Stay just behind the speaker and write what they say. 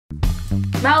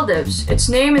Maldives. Its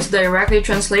name is directly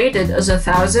translated as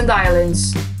 1,000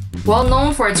 islands. Well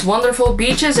known for its wonderful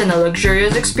beaches and a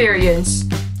luxurious experience,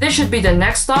 this should be the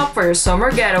next stop for your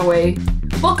summer getaway.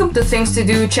 Welcome to Things to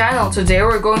Do channel. Today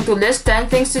we're going to list 10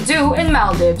 things to do in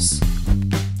Maldives.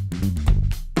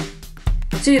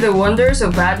 See the wonders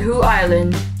of Vaadhoo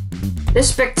Island. This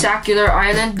spectacular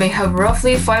island may have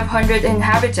roughly 500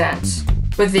 inhabitants,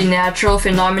 with the natural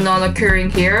phenomenon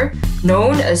occurring here,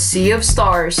 known as Sea of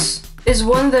Stars, is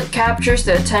one that captures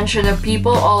the attention of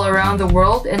people all around the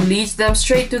world and leads them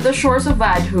straight to the shores of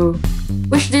Vaadhoo,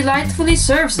 which delightfully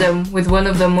serves them with one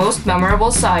of the most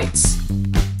memorable sights.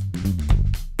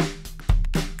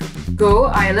 Go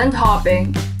island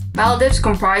hopping. Maldives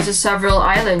comprises several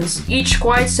islands, each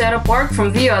quite set apart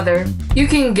from the other. You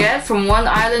can get from one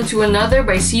island to another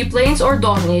by seaplanes or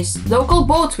Dhonis, local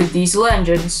boats with diesel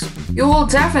engines. You will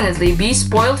definitely be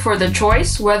spoiled for the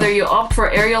choice, whether you opt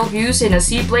for aerial views in a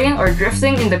seaplane or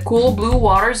drifting in the cool blue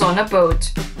waters on a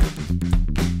boat.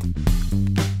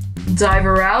 Dive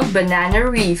around Banana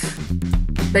Reef.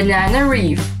 Banana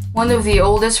Reef, one of the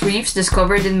oldest reefs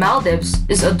discovered in Maldives,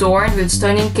 is adorned with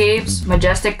stunning caves,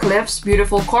 majestic cliffs,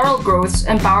 beautiful coral growths,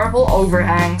 and powerful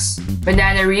overhangs.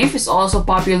 Banana Reef is also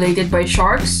populated by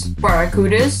sharks,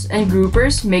 barracudas, and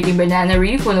groupers, making Banana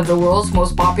Reef one of the world's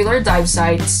most popular dive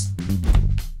sites.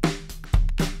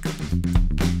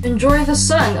 Enjoy the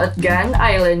sun at Gan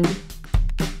Island.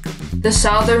 The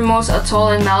southernmost atoll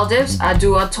in Maldives,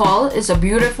 Vaadhoo Atoll, is a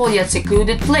beautiful yet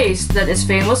secluded place that is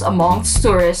famous amongst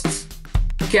tourists.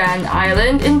 Gan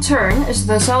Island, in turn, is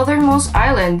the southernmost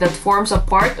island that forms a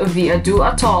part of the Vaadhoo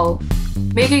Atoll,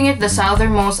 making it the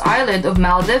southernmost island of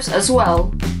Maldives as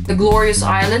well. The glorious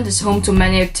island is home to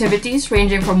many activities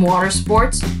ranging from water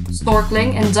sports,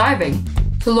 snorkeling, and diving,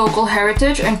 to local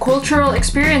heritage and cultural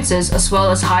experiences as well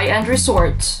as high-end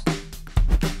resorts.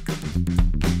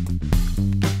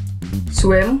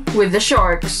 Swim with the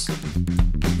sharks.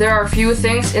 There are few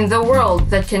things in the world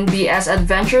that can be as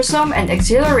adventuresome and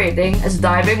exhilarating as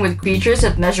diving with creatures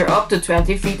that measure up to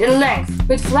 20 feet in length,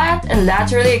 with flat and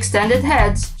laterally extended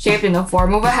heads shaped in the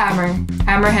form of a hammer.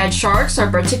 Hammerhead sharks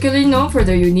are particularly known for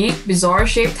their unique,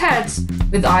 bizarre-shaped heads,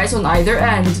 with eyes on either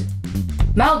end.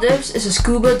 Maldives is a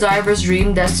scuba diver's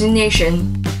dream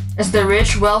destination, as the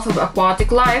rich wealth of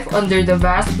aquatic life under the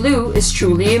vast blue is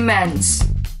truly immense.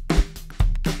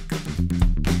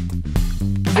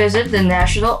 Visit the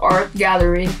National Art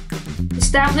Gallery.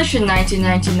 Established in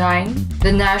 1999,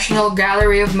 the National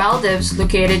Gallery of Maldives,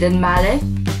 located in Malé,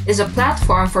 is a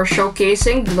platform for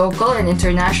showcasing local and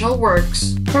international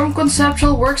works. From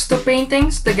conceptual works to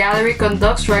paintings, the gallery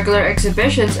conducts regular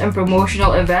exhibitions and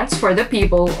promotional events for the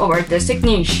people of artistic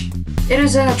niche. It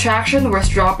is an attraction worth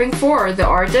dropping for the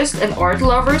artists and art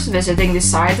lovers visiting this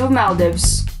side of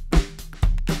Maldives.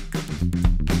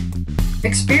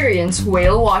 Experience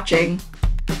whale watching.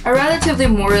 A relatively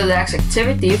more relaxed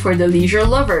activity for the leisure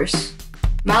lovers.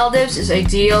 Maldives is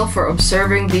ideal for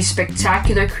observing these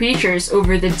spectacular creatures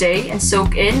over the day and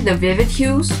soak in the vivid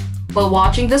hues while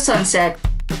watching the sunset.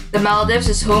 The Maldives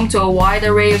is home to a wide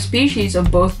array of species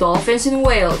of both dolphins and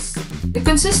whales. The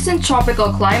consistent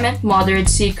tropical climate, moderate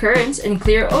sea currents, and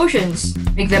clear oceans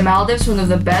make the Maldives one of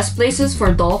the best places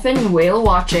for dolphin and whale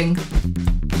watching.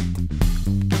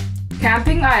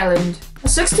 Camping Island. A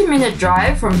 60-minute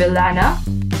drive from Villana,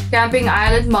 Camping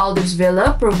Island Maldives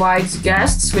Villa provides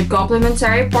guests with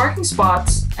complimentary parking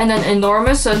spots and an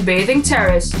enormous sunbathing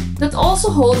terrace that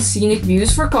also holds scenic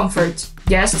views for comfort.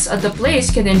 Guests at the place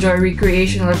can enjoy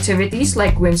recreational activities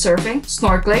like windsurfing,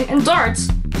 snorkeling, and darts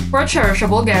for a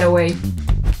cherishable getaway.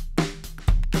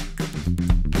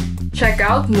 Check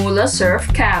out Mula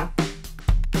Surf Camp.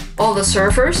 All the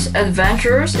surfers,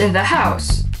 adventurers in the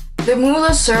house. The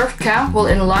Mula Surf Camp will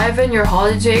enliven your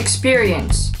holiday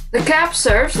experience. The camp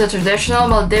serves the traditional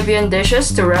Maldivian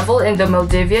dishes to revel in the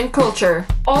Maldivian culture.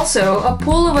 Also, a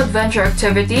pool of adventure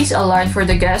activities aligned for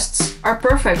the guests are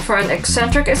perfect for an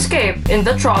eccentric escape in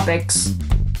the tropics.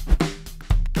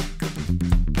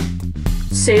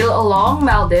 Sail along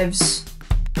Maldives.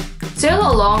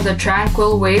 Sail along the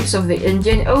tranquil waves of the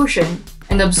Indian Ocean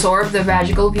and absorb the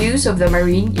magical views of the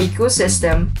marine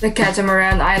ecosystem. The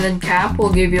Catamaran Island Camp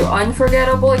will give you an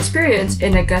unforgettable experience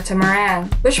in a catamaran,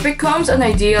 which becomes an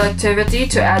ideal activity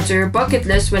to add to your bucket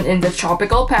list when in the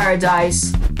tropical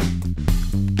paradise.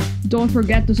 Don't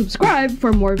forget to subscribe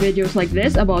for more videos like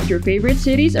this about your favorite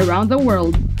cities around the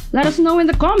world. Let us know in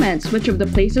the comments which of the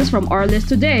places from our list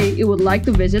today you would like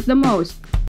to visit the most.